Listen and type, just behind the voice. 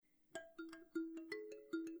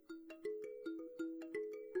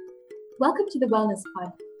Welcome to the Wellness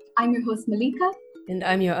Pod. I'm your host, Maleeka. And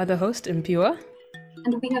I'm your other host, Mpiwa.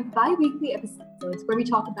 And we have bi-weekly episodes where we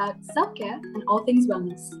talk about self-care and all things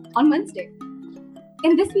wellness on Wednesday.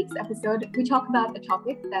 In this week's episode, we talk about a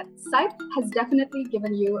topic that SIPE has definitely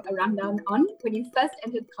given you a rundown on when you first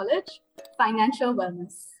entered college, financial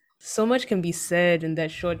wellness. So much can be said in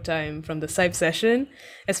that short time from the SIPE session,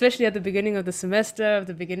 especially at the beginning of the semester, of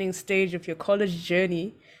the beginning stage of your college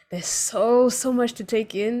journey. There's so much to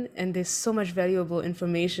take in, and there's so much valuable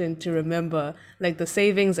information to remember, like the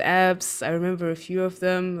savings apps. I remember a few of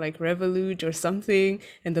them, like Revolut or something,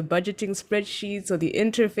 and the budgeting spreadsheets or the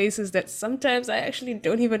interfaces that sometimes I actually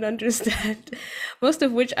don't even understand, most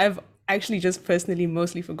of which I've actually just personally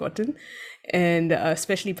mostly forgotten, and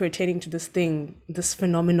especially pertaining to this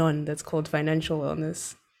phenomenon that's called financial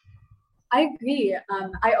wellness. I agree.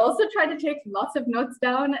 I also try to take lots of notes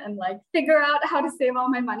down and figure out how to save all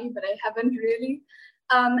my money, but I haven't really.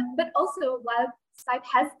 But also, while SIPE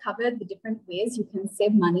has covered the different ways you can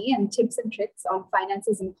save money and tips and tricks on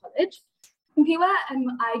finances in college, Mpiwa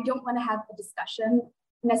and I don't want to have a discussion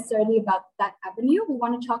necessarily about that avenue. We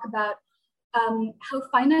want to talk about how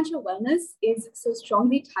financial wellness is so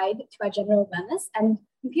strongly tied to our general wellness. And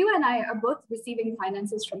Mpiwa and I are both receiving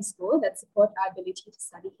finances from school that support our ability to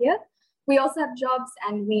study here. We also have jobs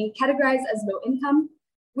and we categorize as low income.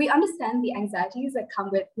 We understand the anxieties that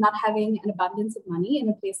come with not having an abundance of money in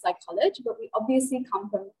a place like college, but we obviously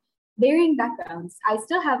come from varying backgrounds. I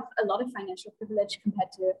still have a lot of financial privilege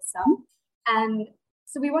compared to some. And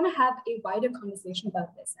so we want to have a wider conversation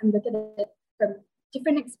about this and look at it from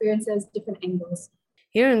different experiences, different angles.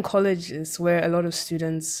 Here in college is where a lot of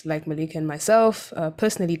students like Maleeka and myself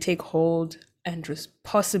personally take hold and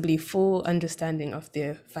possibly full understanding of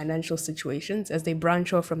their financial situations as they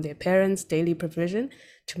branch off from their parents' daily provision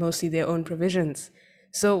to mostly their own provisions.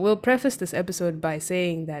 So we'll preface this episode by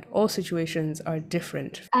saying that all situations are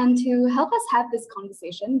different. And to help us have this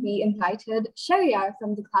conversation, we invited Shehryar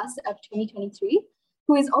from the class of 2023,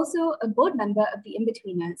 who is also a board member of the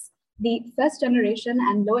In-Betweeners, the first generation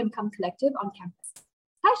and low-income collective on campus.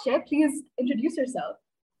 Hi, Shay, please introduce yourself.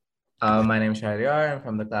 My name is Shehryar. I'm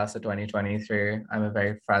from the class of 2023. I'm a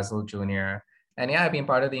very frazzled junior. And yeah, I've been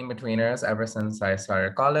part of the In-Betweeners ever since I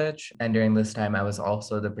started college. And during this time, I was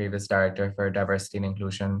also the previous director for diversity and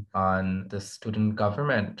inclusion on the student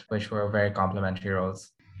government, which were very complementary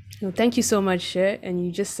roles. Well, thank you so much, Sher. And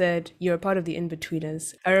you just said you're a part of the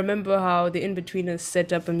In-Betweeners. I remember how the In-Betweeners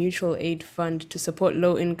set up a mutual aid fund to support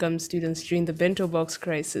low-income students during the bento box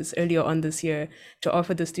crisis earlier on this year to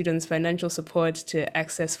offer the students financial support to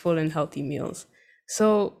access full and healthy meals.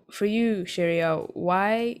 So for you, Shehryar,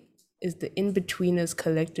 why is the In-Betweeners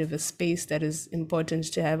collective a space that is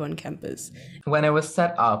important to have on campus? When it was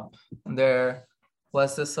set up, there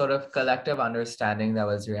was this sort of collective understanding that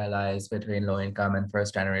was realized between low-income and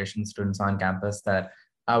first-generation students on campus that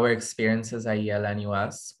our experiences at Yale and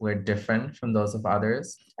US were different from those of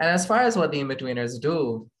others. And as far as what the In-Betweeners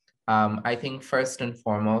do, I think first and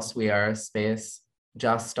foremost, we are a space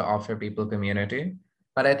just to offer people community.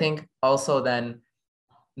 But I think also then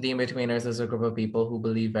the In-Betweeners is a group of people who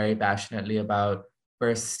believe very passionately about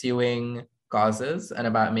pursuing causes and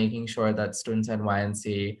about making sure that students at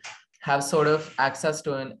YNC have sort of access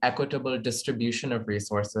to an equitable distribution of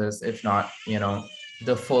resources, if not,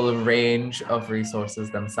 the full range of resources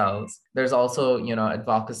themselves. There's also,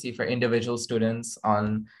 advocacy for individual students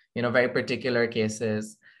on, very particular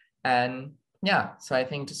cases. And yeah, so I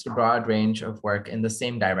think just a broad range of work in the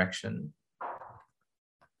same direction.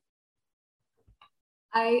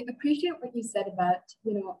 I appreciate what you said about,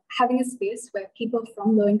 having a space where people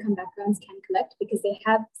from low-income backgrounds can collect because they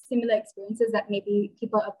have similar experiences that maybe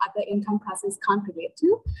people of other income classes can't relate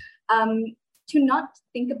to. To not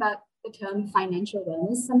think about the term financial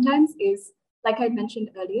wellness sometimes is, like I mentioned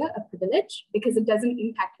earlier, a privilege because it doesn't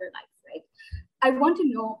impact your life, right? I want to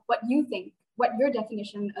know what you think, what your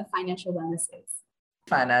definition of financial wellness is.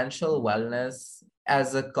 Financial wellness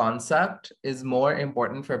as a concept is more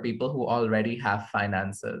important for people who already have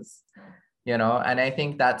finances, and I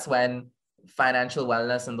think that's when financial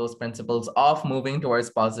wellness and those principles of moving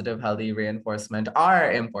towards positive, healthy reinforcement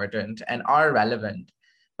are important and are relevant.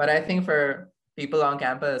 But I think for people on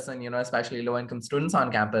campus and, especially low-income students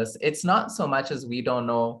on campus, it's not so much as we don't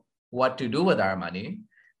know what to do with our money,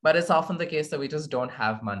 but it's often the case that we just don't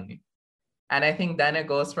have money. And I think then it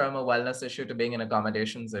goes from a wellness issue to being an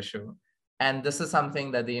accommodations issue. And this is something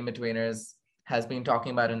that the In-Betweeners has been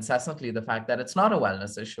talking about incessantly, the fact that it's not a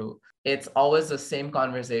wellness issue. It's always the same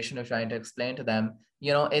conversation of trying to explain to them,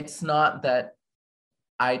 it's not that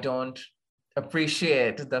I don't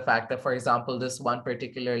appreciate the fact that, for example, this one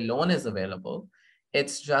particular loan is available.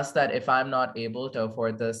 It's just that if I'm not able to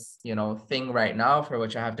afford this, thing right now for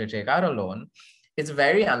which I have to take out a loan, it's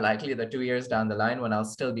very unlikely that 2 years down the line, when I'll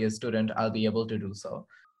still be a student, I'll be able to do so.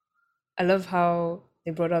 I love how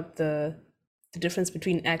they brought up the difference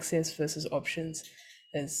between access versus options.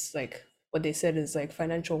 As like what they said is like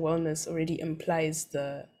financial wellness already implies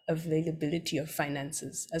the availability of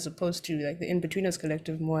finances, as opposed to like the In-Betweeners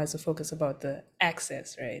Collective more has a focus about the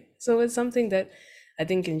access, right? So it's something that I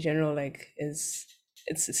think in general like is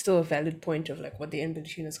it's still a valid point of like what the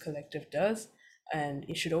In-Betweeners Collective does, and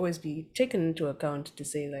it should always be taken into account to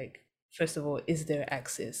say like, first of all, is there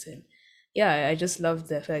access? And yeah, I just love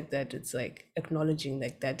the fact that it's like acknowledging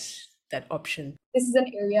like that option. This is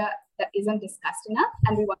an area that isn't discussed enough,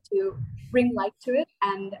 and we want to bring light to it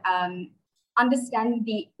and understand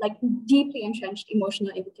the like deeply entrenched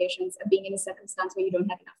emotional implications of being in a circumstance where you don't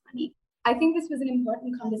have enough money. I think this was an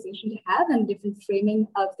important conversation to have and different framing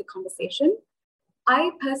of the conversation.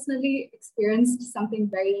 I personally experienced something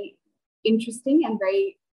very interesting and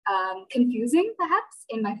very confusing, perhaps,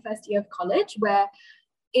 in my first year of college, where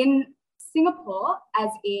in Singapore, as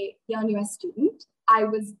a young US student, I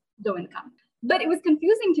was low income. But it was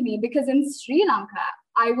confusing to me because in Sri Lanka,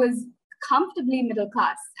 I was comfortably middle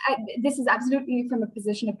class. This is absolutely from a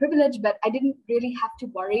position of privilege, but I didn't really have to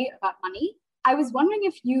worry about money. I was wondering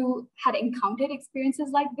if you had encountered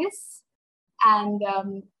experiences like this and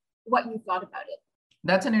what you thought about it.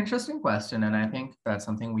 That's an interesting question. And I think that's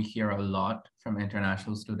something we hear a lot from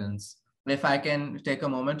international students. If I can take a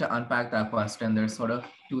moment to unpack that question, there's sort of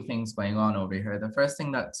two things going on over here. The first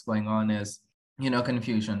thing that's going on is,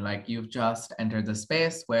 confusion. Like you've just entered the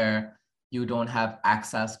space where you don't have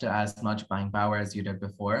access to as much buying power as you did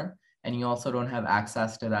before. And you also don't have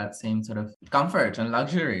access to that same sort of comfort and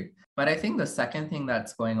luxury. But I think the second thing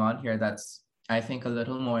that's going on here that's, I think, a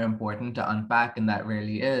little more important to unpack, and that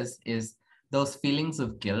really is those feelings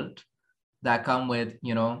of guilt that come with,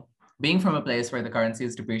 being from a place where the currency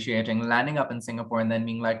is depreciating, landing up in Singapore and then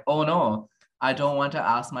being like, oh no, I don't want to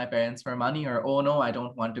ask my parents for money, or oh no, I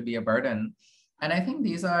don't want to be a burden. And I think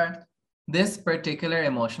this particular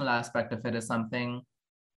emotional aspect of it is something,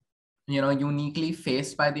 uniquely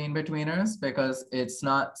faced by the in-betweeners, because it's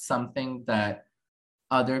not something that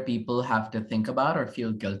other people have to think about or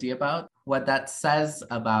feel guilty about. What that says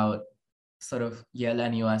about sort of Yale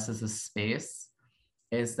and US as a space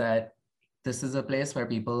is that this is a place where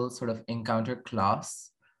people sort of encounter class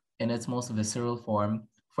in its most visceral form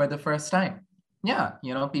for the first time. Yeah,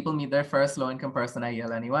 people meet their first low-income person at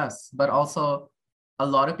Yale and US, but also a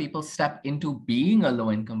lot of people step into being a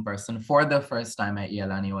low-income person for the first time at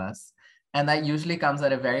Yale and US. And that usually comes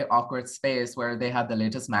at a very awkward space where they have the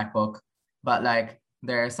latest MacBook, but like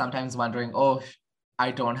they're sometimes wondering, oh, I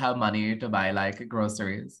don't have money to buy like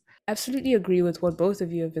groceries. Absolutely agree with what both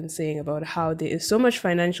of you have been saying about how there is so much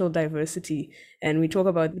financial diversity, and we talk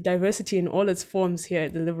about diversity in all its forms here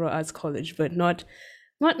at the Liberal Arts College, but not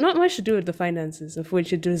much to do with the finances, of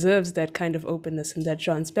which it deserves that kind of openness and that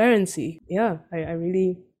transparency. Yeah, I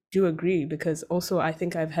really do agree, because also I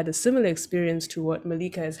think I've had a similar experience to what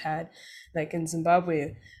Maleeka has had, like in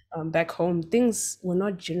Zimbabwe. Back home, things were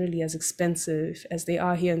not generally as expensive as they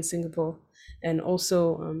are here in Singapore, and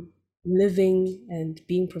also living and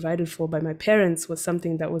being provided for by my parents was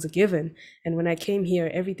something that was a given. And when I came here,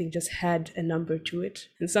 everything just had a number to it.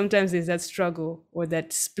 And sometimes there's that struggle or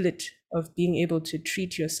that split of being able to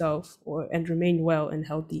treat yourself and remain well and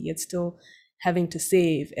healthy, yet still having to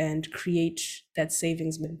save and create that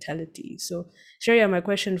savings mentality. So Shehryar, my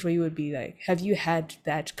question for you would be like, have you had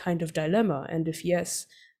that kind of dilemma? And if yes,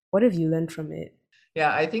 what have you learned from it?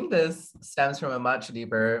 Yeah, I think this stems from a much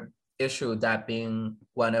deeper issue, that being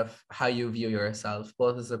one of how you view yourself,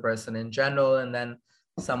 both as a person in general and then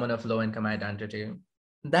someone of low income identity.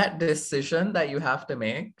 That decision that you have to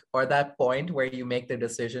make, or that point where you make the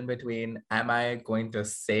decision between, am I going to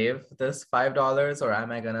save this $5 or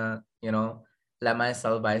am I gonna, let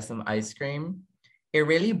myself buy some ice cream? It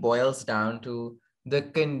really boils down to the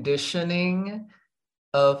conditioning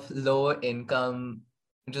of low income,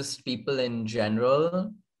 just people in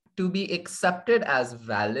general, to be accepted as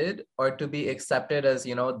valid or to be accepted as,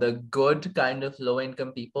 the good kind of low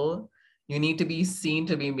income people. You need to be seen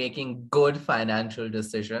to be making good financial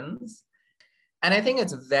decisions. And I think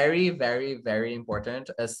it's very, very, very important,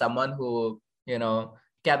 as someone who,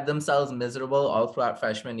 kept themselves miserable all throughout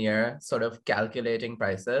freshman year, sort of calculating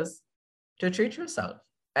prices, to treat yourself.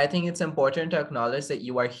 I think it's important to acknowledge that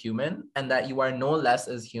you are human and that you are no less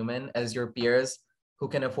as human as your peers who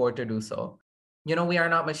can afford to do so. We are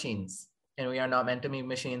not machines, and we are not meant to be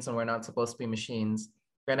machines, and we're not supposed to be machines.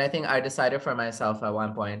 And I think I decided for myself at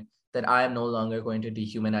one point that I am no longer going to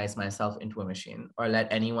dehumanize myself into a machine or let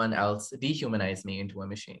anyone else dehumanize me into a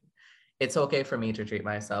machine. It's okay for me to treat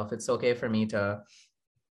myself. It's okay for me to,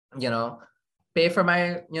 you know, pay for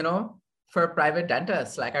my, for a private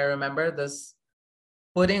dentist. Like I remember this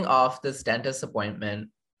putting off this dentist appointment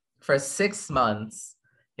for 6 months,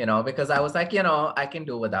 because I was like, I can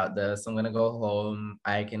do without this. I'm going to go home.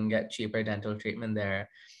 I can get cheaper dental treatment there.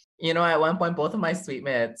 At one point, both of my suite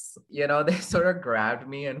mates, they sort of grabbed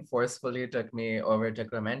me and forcefully took me over to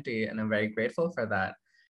Clementi. And I'm very grateful for that.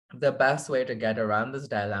 The best way to get around this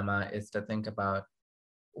dilemma is to think about,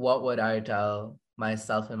 what would I tell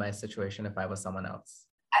myself in my situation if I was someone else?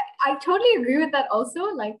 I totally agree with that also.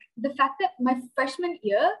 Like the fact that my freshman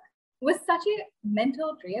year was such a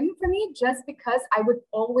mental drain for me, just because I would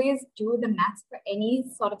always do the maths for any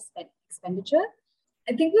sort of expenditure.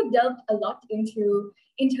 I think we've delved a lot into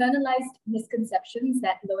internalized misconceptions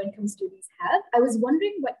that low-income students have. I was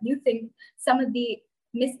wondering what you think some of the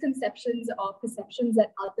misconceptions or perceptions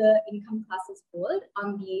that other income classes hold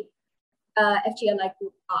on the FGLI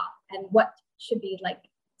group are, and what should be like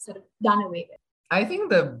sort of done away with. I think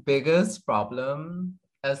the biggest problem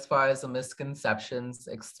as far as the misconceptions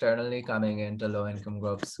externally coming into low-income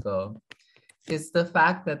groups go is the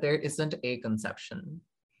fact that there isn't a conception.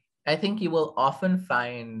 I think you will often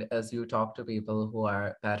find, as you talk to people who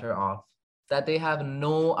are better off, that they have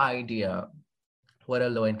no idea what a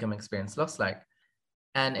low-income experience looks like.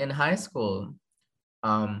 And in high school,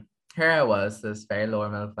 here I was, this very lower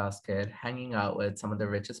middle class kid, hanging out with some of the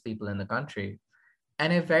richest people in the country.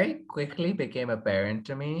 And it very quickly became apparent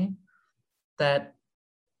to me that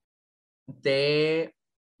they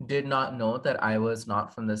did not know that I was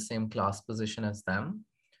not from the same class position as them,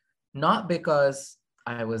 not because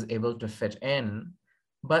I was able to fit in,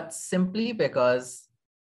 but simply because,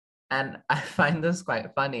 and I find this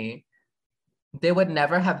quite funny, they would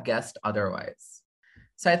never have guessed otherwise.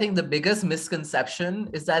 So I think the biggest misconception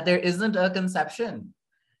is that there isn't a conception.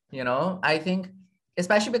 I think,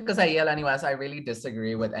 especially because at Yale NUS, I really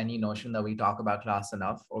disagree with any notion that we talk about class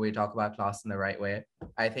enough or we talk about class in the right way.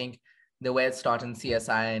 I think the way it's taught in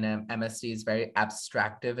CSI and MSc is very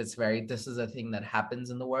abstractive. It's very, this is a thing that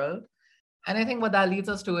happens in the world. And I think what that leads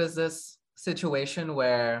us to is this situation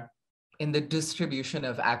where in the distribution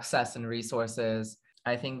of access and resources,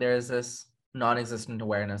 I think there's this non-existent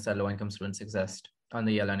awareness that low-income students exist on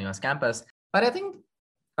the Yale NUS campus. But I think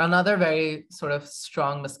another very sort of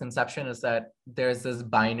strong misconception is that there's this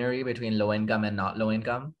binary between low income and not low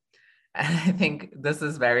income. And I think this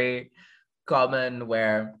is very common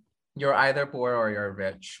where you're either poor or you're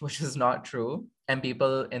rich, which is not true. And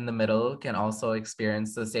people in the middle can also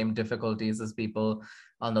experience the same difficulties as people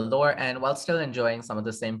on the lower end while still enjoying some of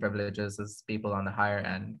the same privileges as people on the higher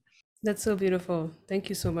end. That's so beautiful. Thank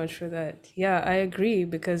you so much for that. Yeah, I agree,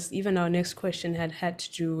 because even our next question had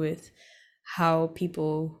to do with how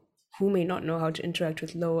people who may not know how to interact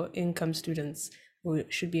with lower income students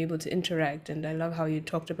should be able to interact. And I love how you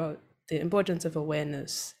talked about the importance of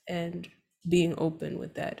awareness and being open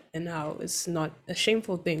with that, and how it's not a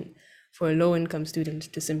shameful thing for a low income student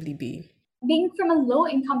to simply be. Being from a low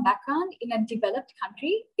income background in a developed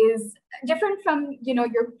country is different from,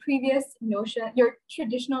 your previous notion, your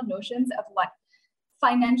traditional notions of what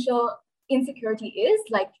financial insecurity is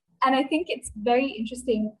like. And I think it's very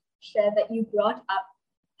interesting, Cher, that you brought up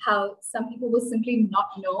how some people will simply not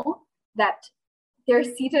know that they're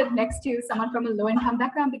seated next to someone from a low income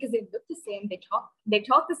background because they look the same, they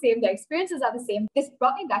talk the same, their experiences are the same. This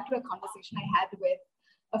brought me back to a conversation I had with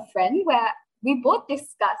a friend where we both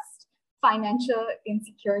discussed financial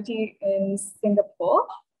insecurity in Singapore.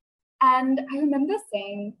 And I remember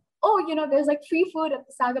saying, oh, there's like free food at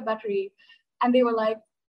the Saga Buttery. And they were like,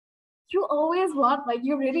 you always want, like,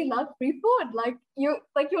 you really love free food.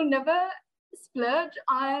 You'll never splurge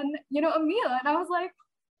on, a meal. And I was like,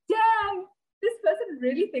 damn, this person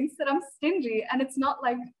really thinks that I'm stingy. And it's not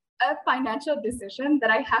like a financial decision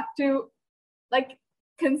that I have to like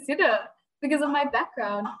consider because of my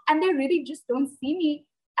background. And they really just don't see me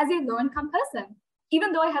as a low-income person,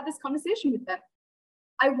 even though I had this conversation with them.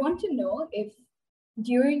 I want to know if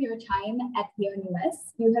during your time at the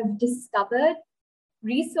NUS, you have discovered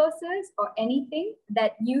resources or anything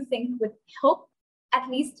that you think would help at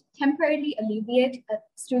least temporarily alleviate a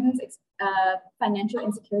student's financial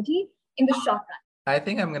insecurity in the short run. I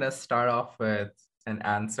think I'm going to start off with an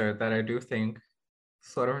answer that I do think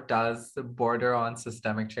sort of does border on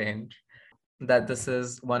systemic change, that this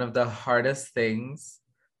is one of the hardest things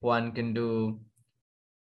one can do.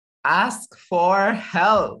 Ask for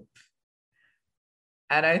help.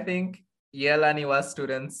 And I think Yale NUS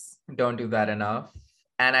students don't do that enough.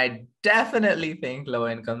 And I definitely think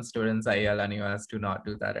low-income students at Yale and US do not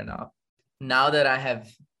do that enough. Now that I have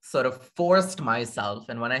sort of forced myself,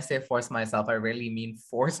 and when I say force myself, I really mean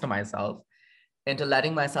forced myself into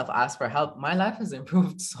letting myself ask for help, my life has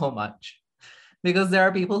improved so much because there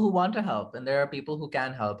are people who want to help and there are people who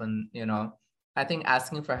can help. And, I think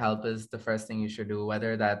asking for help is the first thing you should do,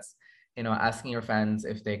 whether that's, asking your friends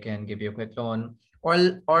if they can give you a quick loan,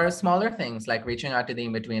 or smaller things like reaching out to the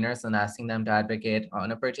in-betweeners and asking them to advocate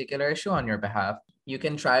on a particular issue on your behalf. You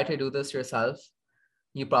can try to do this yourself.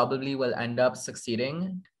 You probably will end up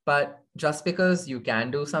succeeding, but just because you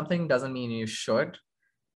can do something doesn't mean you should,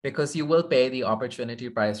 because you will pay the opportunity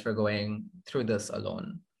price for going through this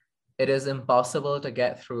alone. It is impossible to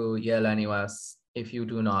get through Yale and US if you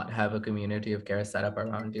do not have a community of care set up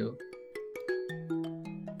around you.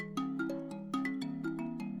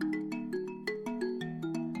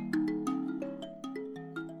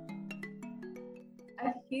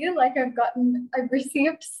 I feel like I've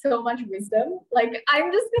received so much wisdom. Like,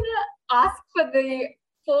 I'm just gonna ask for the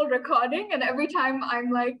full recording, and every time I'm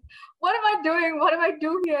like, what am I doing? What do I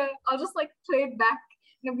do here? I'll just like play it back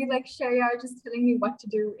and it'll be like Shehryar just telling me what to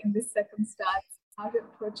do in this circumstance, how to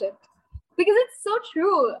approach it. Because it's so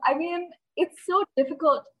true. I mean, it's so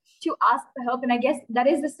difficult to ask for help. And I guess that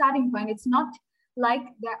is the starting point. It's not like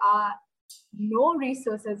there are no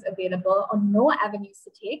resources available or no avenues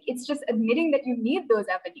to take. It's just admitting that you need those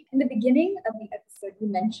avenues. In the beginning of the episode, you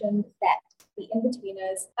mentioned that the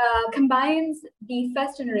in-betweeners combines the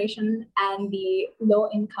first generation and the low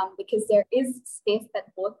income because there is space that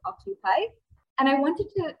both occupy. And I wanted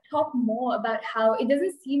to talk more about how it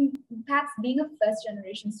doesn't seem, perhaps being a first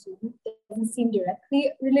generation student doesn't seem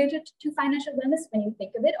directly related to financial wellness when you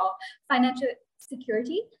think of it, or financial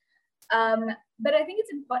security. But I think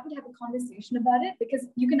it's important to have a conversation about it because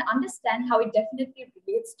you can understand how it definitely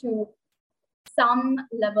relates to some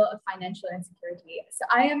level of financial insecurity. So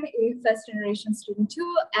I am a first generation student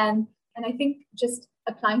too. And I think just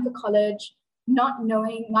applying for college, not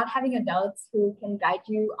having adults who can guide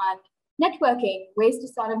you on networking, ways to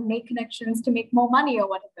sort of make connections to make more money or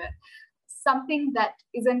whatever, something that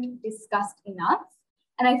isn't discussed enough.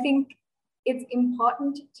 And I think it's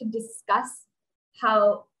important to discuss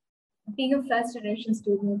how being a first generation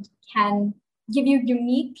student can give you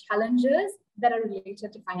unique challenges that are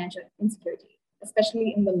related to financial insecurity,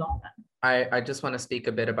 especially in the long run. I just want to speak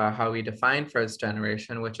a bit about how we define first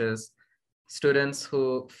generation, which is students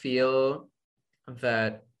who feel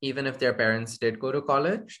that even if their parents did go to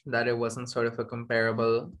college, that it wasn't sort of a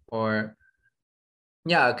comparable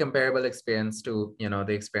experience to, the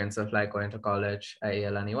experience of like going to college at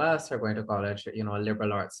Yale and US or going to college at, a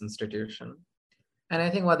liberal arts institution. And I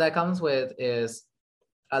think what that comes with is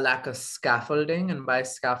a lack of scaffolding. And by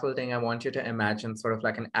scaffolding, I want you to imagine sort of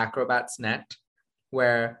like an acrobat's net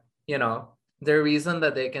where, the reason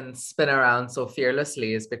that they can spin around so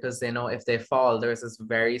fearlessly is because they know if they fall, there's this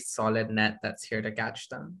very solid net that's here to catch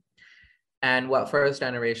them. And what first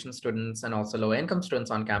generation students and also low income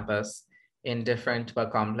students on campus in different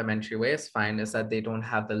but complementary ways find is that they don't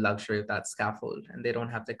have the luxury of that scaffold and they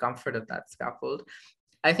don't have the comfort of that scaffold.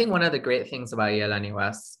 I think one of the great things about Yale and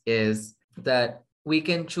US is that we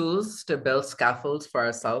can choose to build scaffolds for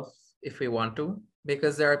ourselves if we want to,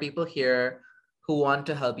 because there are people here who want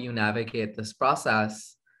to help you navigate this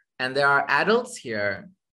process. And there are adults here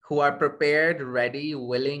who are prepared, ready,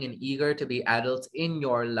 willing, and eager to be adults in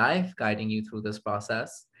your life, guiding you through this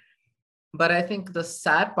process. But I think the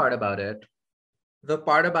sad part about it, the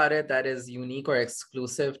part about it that is unique or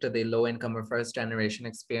exclusive to the low income or first generation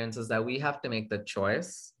experience is that we have to make the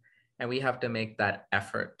choice and we have to make that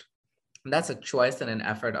effort. And that's a choice and an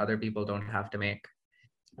effort other people don't have to make.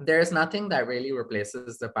 There is nothing that really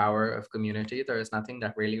replaces the power of community. There is nothing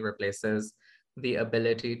that really replaces the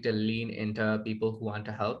ability to lean into people who want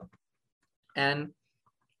to help. And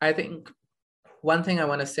I think one thing I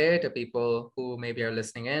want to say to people who maybe are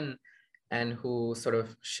listening in and who sort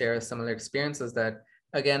of share similar experiences that,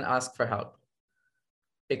 again, ask for help.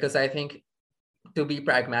 Because I think to be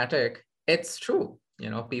pragmatic, it's true.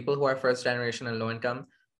 People who are first generation and low income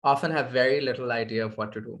often have very little idea of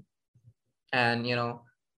what to do. And,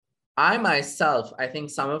 I myself, I think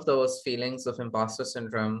some of those feelings of imposter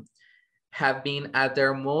syndrome have been at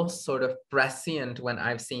their most sort of prescient when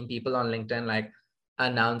I've seen people on LinkedIn like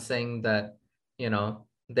announcing that,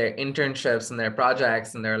 their internships and their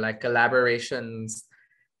projects and their like collaborations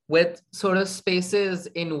with sort of spaces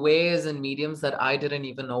in ways and mediums that I didn't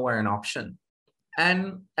even know were an option.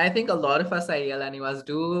 And I think a lot of us at Yale and US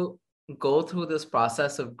do go through this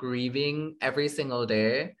process of grieving every single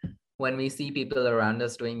day when we see people around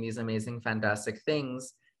us doing these amazing, fantastic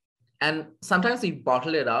things. And sometimes we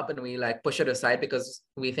bottle it up and we like push it aside because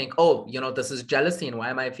we think, oh, this is jealousy and why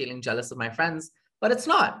am I feeling jealous of my friends? But it's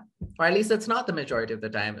not, or at least it's not the majority of the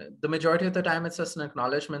time. The majority of the time, it's just an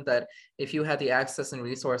acknowledgement that if you had the access and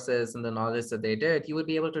resources and the knowledge that they did, you would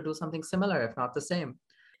be able to do something similar, if not the same.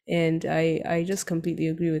 And I just completely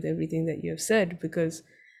agree with everything that you have said, because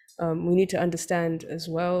we need to understand as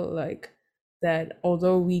well, like, that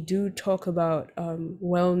although we do talk about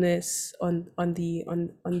wellness on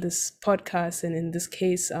this podcast, and in this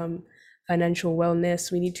case financial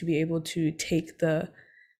wellness, we need to be able to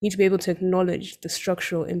acknowledge the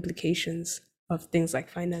structural implications of things like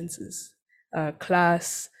finances,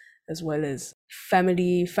 class, as well as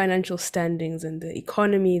family, financial standings, and the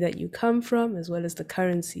economy that you come from, as well as the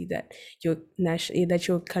currency that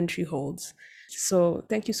your country holds. So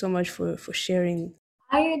thank you so much for sharing.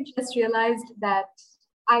 I just realized that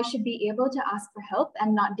I should be able to ask for help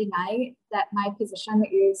and not deny that my position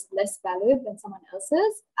is less valid than someone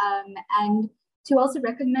else's. And to also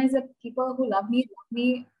recognize that people who love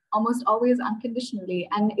me almost always unconditionally.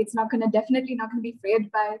 And it's definitely not going to be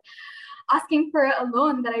freed by asking for a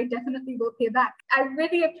loan that I definitely will pay back. I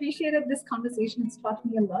really appreciated this conversation. It's taught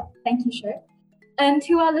me a lot. Thank you, Sher. And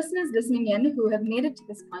to our listeners listening in who have made it to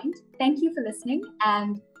this point, thank you for listening.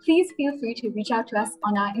 And please feel free to reach out to us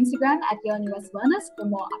on our Instagram at YaleUS Wellness for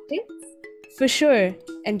more updates. For sure.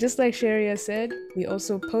 And just like Shehryar said, we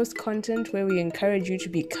also post content where we encourage you to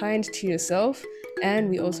be kind to yourself. And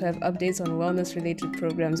we also have updates on wellness-related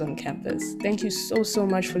programs on campus. Thank you so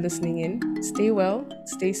much for listening in. Stay well,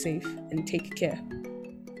 stay safe, and take care.